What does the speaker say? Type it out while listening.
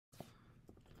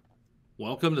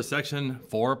Welcome to section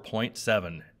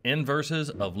 4.7,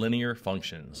 Inverses of Linear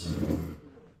Functions.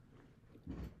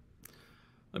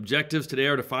 Objectives today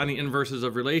are to find the inverses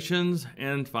of relations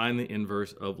and find the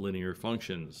inverse of linear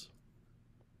functions.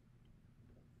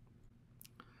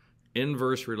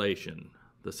 Inverse relation.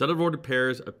 The set of ordered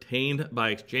pairs obtained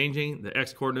by exchanging the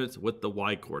x-coordinates with the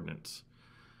y-coordinates.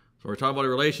 So we're talking about a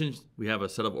relation. We have a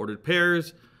set of ordered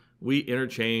pairs. We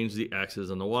interchange the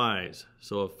x's and the y's.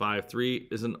 So if 5, 3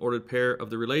 is an ordered pair of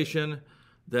the relation,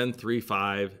 then 3,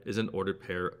 5 is an ordered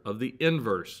pair of the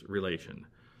inverse relation.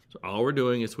 So all we're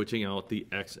doing is switching out the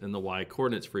x and the y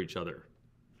coordinates for each other.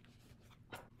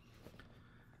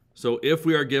 So if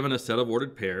we are given a set of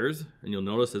ordered pairs, and you'll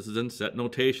notice this is in set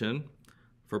notation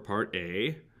for part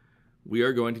A, we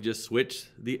are going to just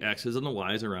switch the x's and the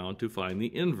y's around to find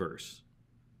the inverse.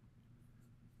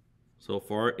 So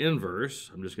for our inverse,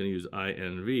 I'm just going to use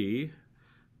INV.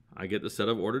 I get the set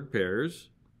of ordered pairs.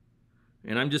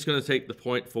 And I'm just going to take the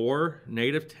point 4,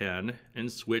 -10,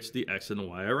 and switch the x and the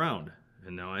y around.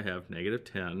 And now I have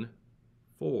 -10,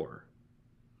 4.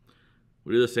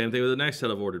 We do the same thing with the next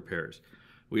set of ordered pairs.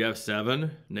 We have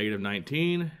 7,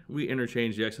 -19. We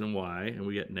interchange the x and y, and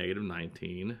we get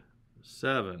 -19,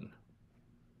 7.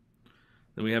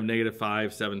 Then we have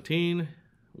 -5, 17.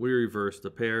 We reverse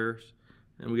the pairs,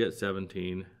 and we get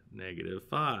 17,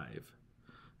 -5.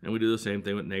 And we do the same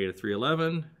thing with -3,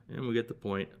 11, and we get the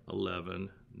point 11,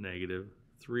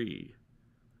 -3.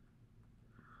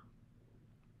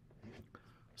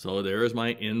 So there is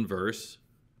my inverse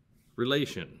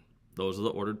relation. Those are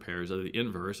the ordered pairs of the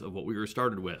inverse of what we were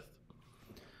started with.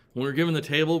 When we're given the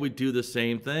table, we do the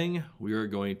same thing. We are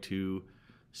going to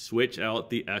switch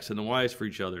out the x and the y's for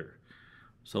each other.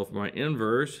 So for my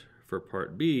inverse, for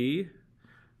part B,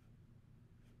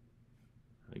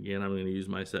 again, I'm going to use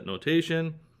my set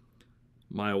notation.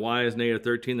 My y is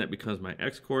 -13, that becomes my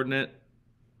x-coordinate.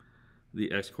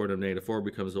 The x-coordinate of -4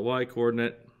 becomes the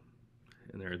y-coordinate.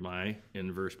 And there's my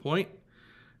inverse point.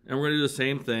 And we're going to do the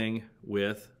same thing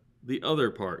with the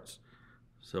other parts.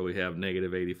 So we have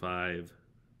 -85,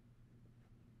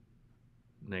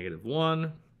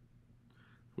 -1.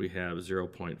 We have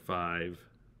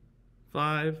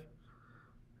 0.55.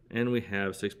 And we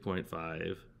have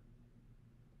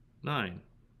 6.59.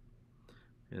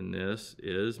 And this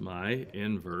is my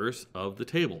inverse of the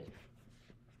table.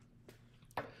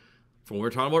 When we're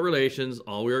talking about relations,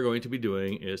 all we are going to be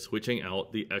doing is switching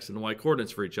out the x and y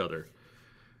coordinates for each other.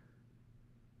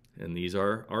 And these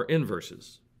are our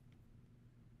inverses.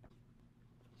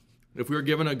 If we are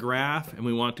given a graph and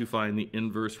we want to find the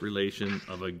inverse relation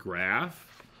of a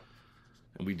graph,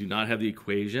 and we do not have the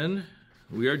equation,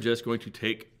 we are just going to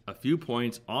take a few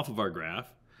points off of our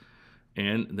graph,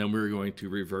 and then we're going to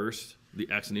reverse the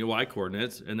x and the y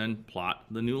coordinates and then plot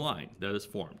the new line that is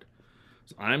formed.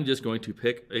 So I'm just going to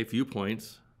pick a few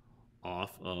points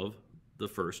off of the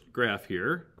first graph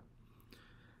here.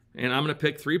 And I'm going to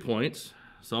pick 3 points.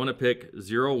 So I'm going to pick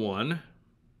 0, 1,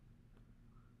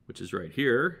 which is right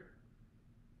here.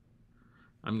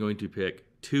 I'm going to pick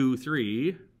 2,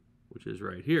 3, which is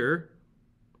right here.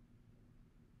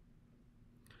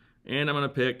 And I'm going to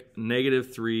pick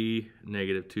 -3,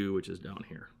 -2, which is down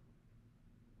here.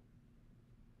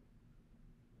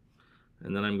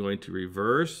 And then I'm going to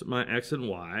reverse my x and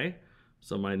y.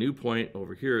 So my new point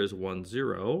over here is 1,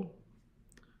 0,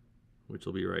 which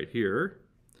will be right here.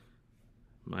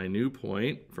 My new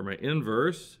point for my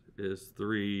inverse is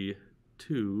 3,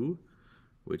 2,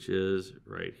 which is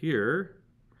right here.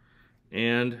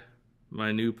 And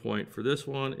my new point for this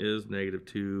one is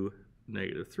 -2,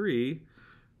 -3,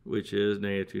 which is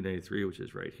 -2, -3, which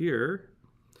is right here.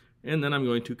 And then I'm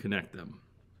going to connect them.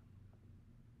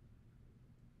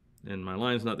 And my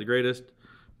line's not the greatest,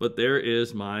 but there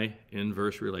is my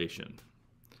inverse relation.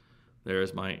 There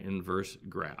is my inverse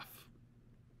graph.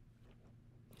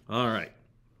 All right.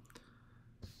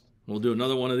 We'll do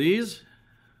another one of these,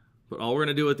 but all we're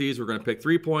going to do with these, we're going to pick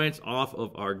 3 points off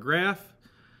of our graph,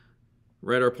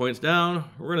 write our points down,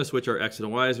 we're going to switch our x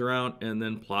and y's around, and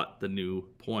then plot the new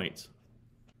points,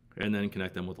 and then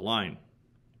connect them with a line.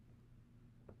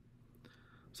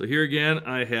 So here again,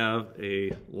 I have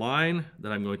a line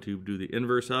that I'm going to do the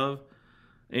inverse of,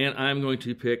 and I'm going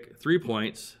to pick 3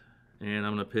 points, and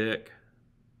I'm going to pick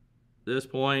this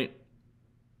point,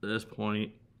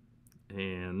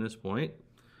 and this point.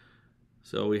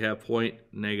 So we have point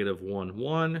 -1,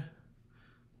 1,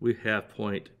 we have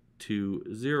point 2,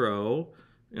 0,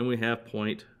 and we have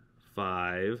point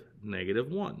 5,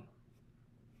 -1.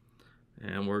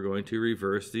 And we're going to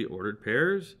reverse the ordered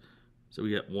pairs. So we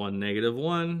get 1,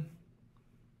 -1.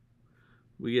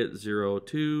 We get 0,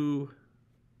 2.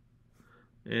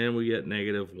 and we get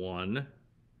negative 1,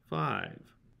 5.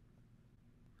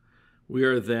 We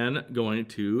are then going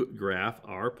to graph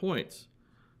our points.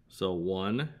 So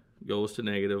 1 goes to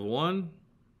negative 1,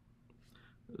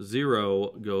 0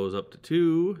 goes up to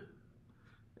 2,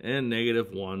 and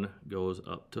negative 1 goes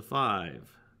up to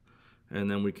 5. And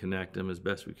then we connect them as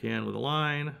best we can with a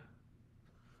line.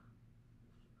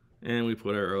 And we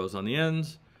put our arrows on the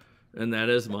ends. And that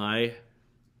is my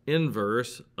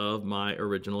inverse of my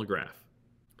original graph.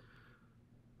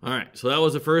 All right, so that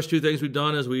was the first two things we've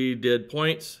done. Is we did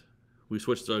points. We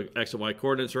switched the x and y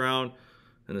coordinates around.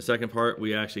 And the second part,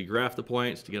 we actually graphed the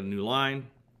points to get a new line.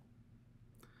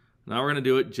 Now we're going to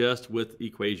do it just with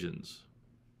equations.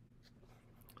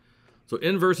 So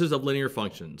inverses of linear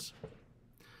functions.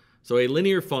 So a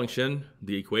linear function,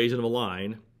 the equation of a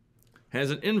line,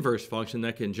 has an inverse function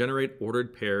that can generate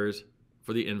ordered pairs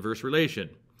for the inverse relation.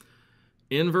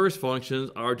 Inverse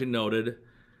functions are denoted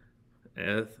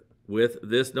with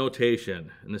this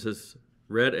notation, and this is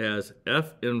read as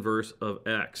f inverse of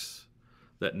x.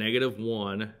 That negative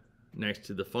 1 next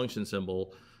to the function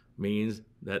symbol means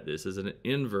that this is an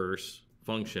inverse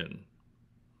function.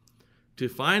 To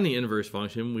find the inverse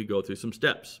function, we go through some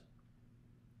steps.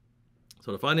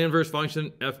 So to find the inverse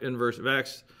function, f inverse of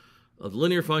x, of the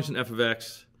linear function f of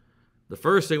x, the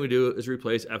first thing we do is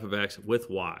replace f of x with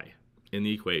y in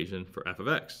the equation for f of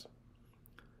x.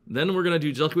 Then we're going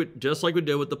to do just like we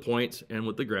did with the points and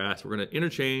with the graphs. We're going to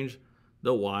interchange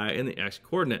the y and the x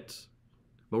coordinates.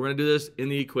 But we're going to do this in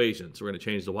the equation. So we're going to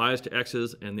change the y's to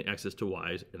x's and the x's to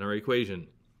y's in our equation.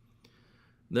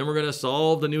 Then we're going to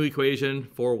solve the new equation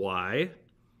for y.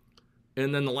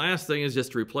 And then the last thing is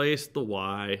just to replace the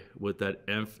y with that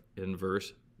f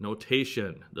inverse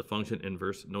notation, the function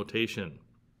inverse notation.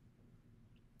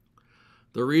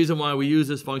 The reason why we use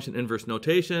this function inverse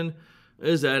notation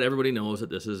is that everybody knows that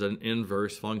this is an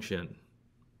inverse function.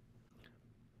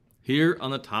 Here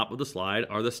on the top of the slide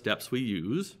are the steps we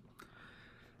use.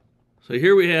 So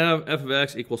here we have f of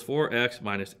x equals 4x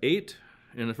minus 8.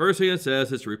 And the first thing it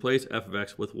says is to replace f of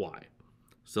x with y.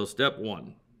 So step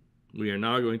 1. We are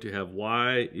now going to have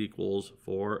y equals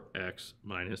 4x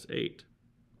minus 8.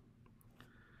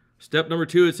 Step number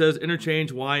 2, it says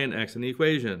interchange y and x in the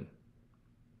equation.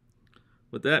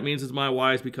 What that means is my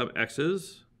y's become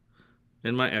x's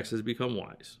and my x's become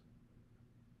y's.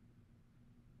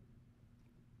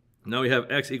 Now we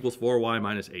have x equals 4y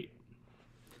minus 8.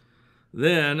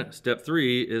 Then step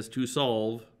 3 is to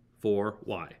solve for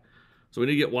y. So we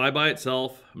need to get y by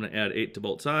itself. I'm going to add 8 to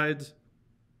both sides.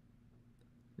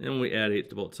 And when we add 8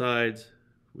 to both sides,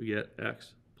 we get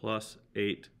x plus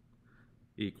 8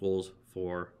 equals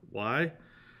 4y.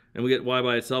 And we get y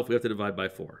by itself, we have to divide by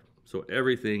 4. So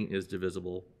everything is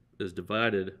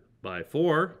divided by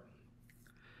 4.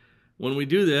 When we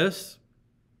do this,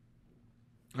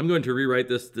 I'm going to rewrite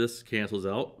this. This cancels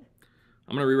out.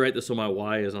 I'm going to rewrite this so my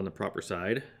y is on the proper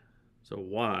side. So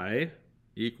y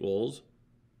equals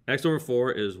x over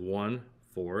 4 is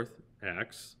 1/4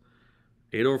 x.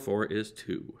 8 over 4 is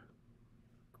 2.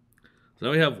 So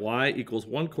now we have y equals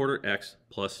 1/4 x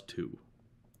plus 2.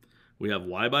 We have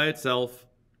y by itself.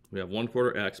 We have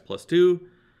 1/4 x plus 2.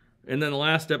 And then the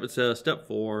last step, it says step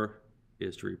 4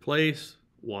 is to replace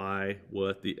y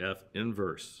with the f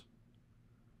inverse.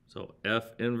 So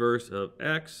f inverse of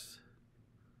x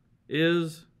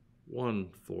is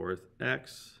 1/4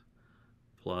 x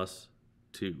plus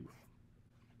 2.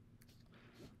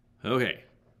 Okay,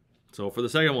 so for the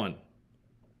second one,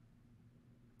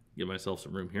 give myself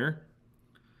some room here.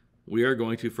 We are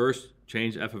going to first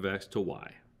change f of x to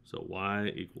y. So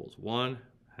y equals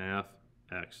 1/2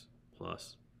 x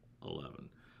plus 11.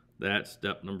 That's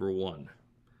step number 1.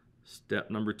 Step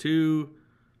number 2,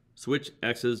 switch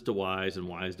x's to y's and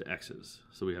y's to x's.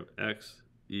 So we have x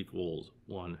equals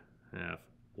 1/2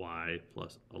 y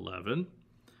plus 11.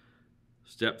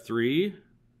 Step 3,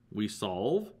 we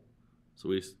solve. So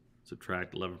we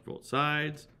subtract 11 from both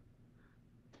sides.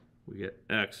 We get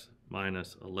x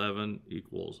minus 11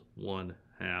 equals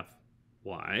 1/2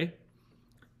 y.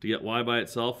 To get y by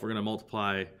itself, we're going to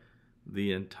multiply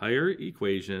the entire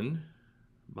equation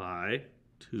by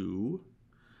 2.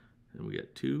 And we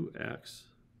get 2x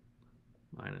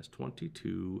minus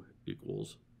 22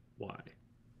 equals y.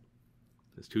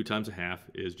 This 2 times 1/2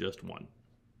 is just 1.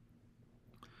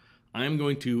 I'm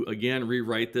going to, again,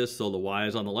 rewrite this so the y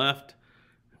is on the left.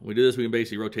 When we do this, we can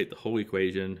basically rotate the whole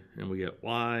equation, and we get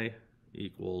y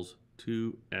equals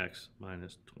 2x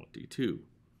minus 22.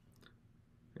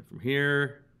 And from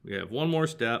here, we have one more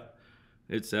step.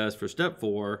 It says for step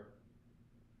 4,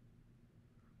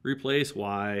 replace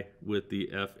y with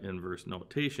the f inverse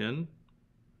notation.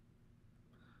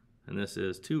 And this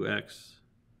is 2x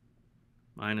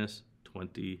minus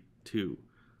 22.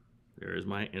 There is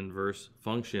my inverse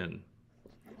function.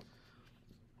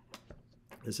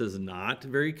 This is not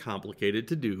very complicated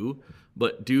to do,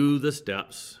 but do the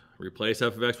steps. Replace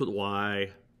f of x with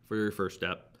y for your first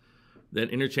step. Then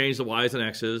interchange the y's and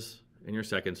x's in your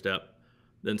second step.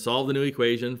 Then solve the new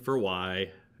equation for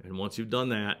y. And once you've done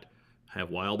that, have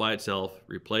y all by itself.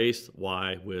 Replace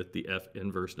y with the f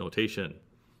inverse notation.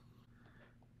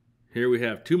 Here we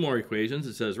have two more equations.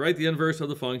 It says write the inverse of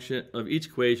the function of each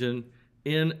equation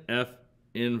in f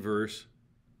inverse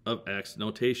of x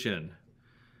notation.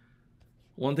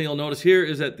 One thing you'll notice here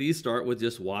is that these start with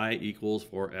just y equals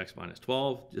 4x minus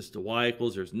 12. Just the y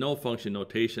equals, there's no function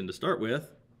notation to start with.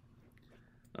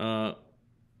 When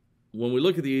we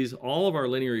look at these, all of our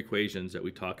linear equations that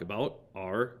we talk about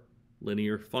are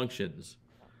linear functions.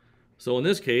 So in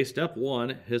this case, step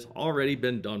 1 has already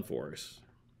been done for us.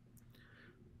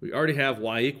 We already have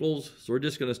y equals, so we're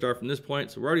just going to start from this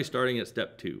point. So we're already starting at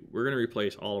step 2. We're going to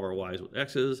replace all of our y's with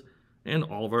x's and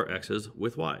all of our x's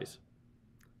with y's.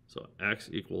 So x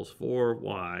equals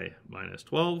 4y minus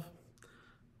 12.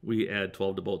 We add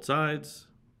 12 to both sides.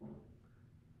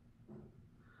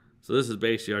 So this is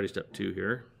basically already step 2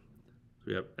 here. So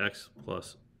we have x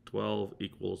plus 12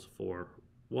 equals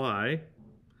 4y.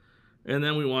 And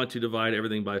then we want to divide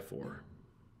everything by 4.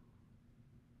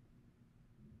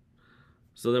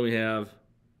 So then we have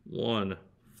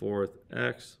 1/4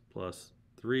 x plus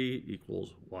 3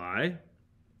 equals y.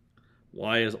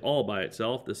 Y is all by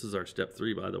itself. This is our step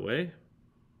 3, by the way.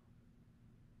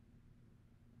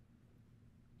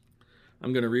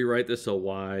 I'm going to rewrite this so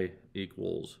y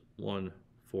equals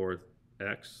 1/4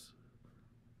 x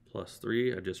plus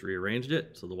 3. I just rearranged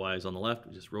it. So the y is on the left.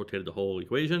 We just rotated the whole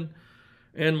equation.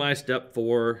 And my step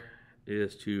 4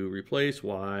 is to replace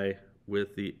y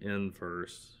with the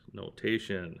inverse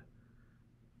notation.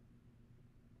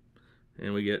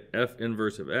 And we get f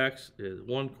inverse of x is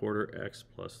 1/4 x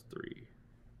plus 3.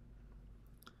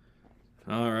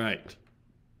 All right.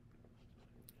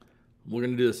 We're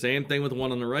going to do the same thing with the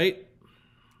one on the right.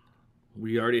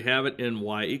 We already have it in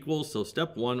y equals, so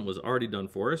step 1 was already done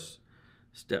for us.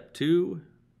 Step 2,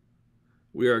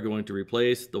 we are going to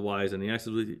replace the y's and the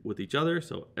x's with each other.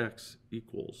 So x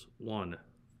equals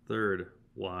 1/3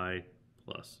 y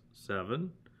plus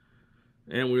 7.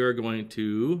 And we are going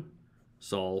to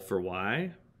solve for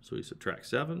y. So we subtract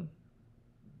 7.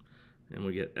 And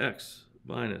we get x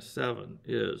minus 7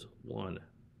 is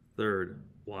 1/3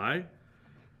 y.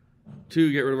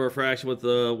 To get rid of our fraction with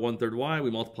the 1/3 y, we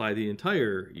multiply the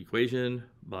entire equation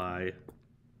by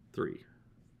 3.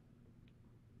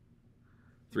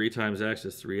 3 times x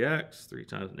is 3x. 3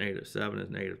 times -7 is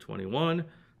 -21.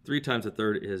 3 times a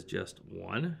third is just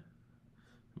 1.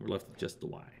 We're left with just the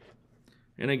y.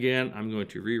 And again, I'm going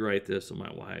to rewrite this so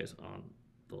my y is on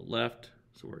the left.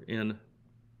 So we're in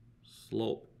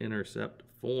slope-intercept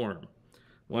form.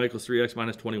 Y equals 3x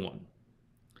minus 21.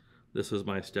 This is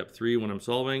my step 3 when I'm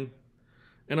solving.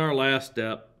 And our last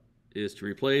step is to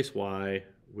replace y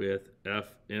with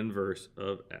f inverse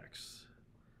of x,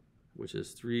 which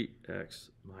is 3x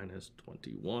minus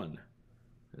 21.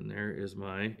 And there is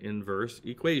my inverse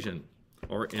equation,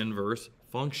 or inverse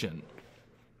function.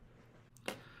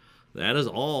 That is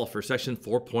all for section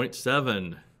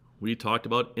 4.7. We talked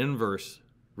about inverse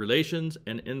relations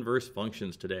and inverse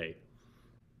functions today.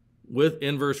 With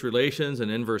inverse relations and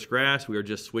inverse graphs, we are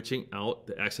just switching out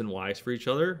the x and y's for each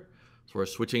other. So we're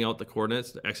switching out the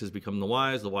coordinates. The x's become the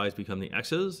y's become the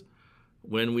x's.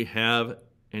 When we have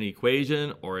an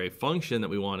equation or a function that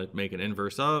we want to make an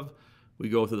inverse of, we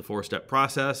go through the 4-step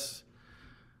process.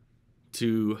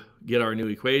 To get our new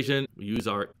equation, we use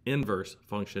our inverse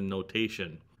function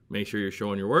notation. Make sure you're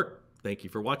showing your work. Thank you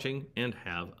for watching and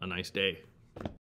have a nice day.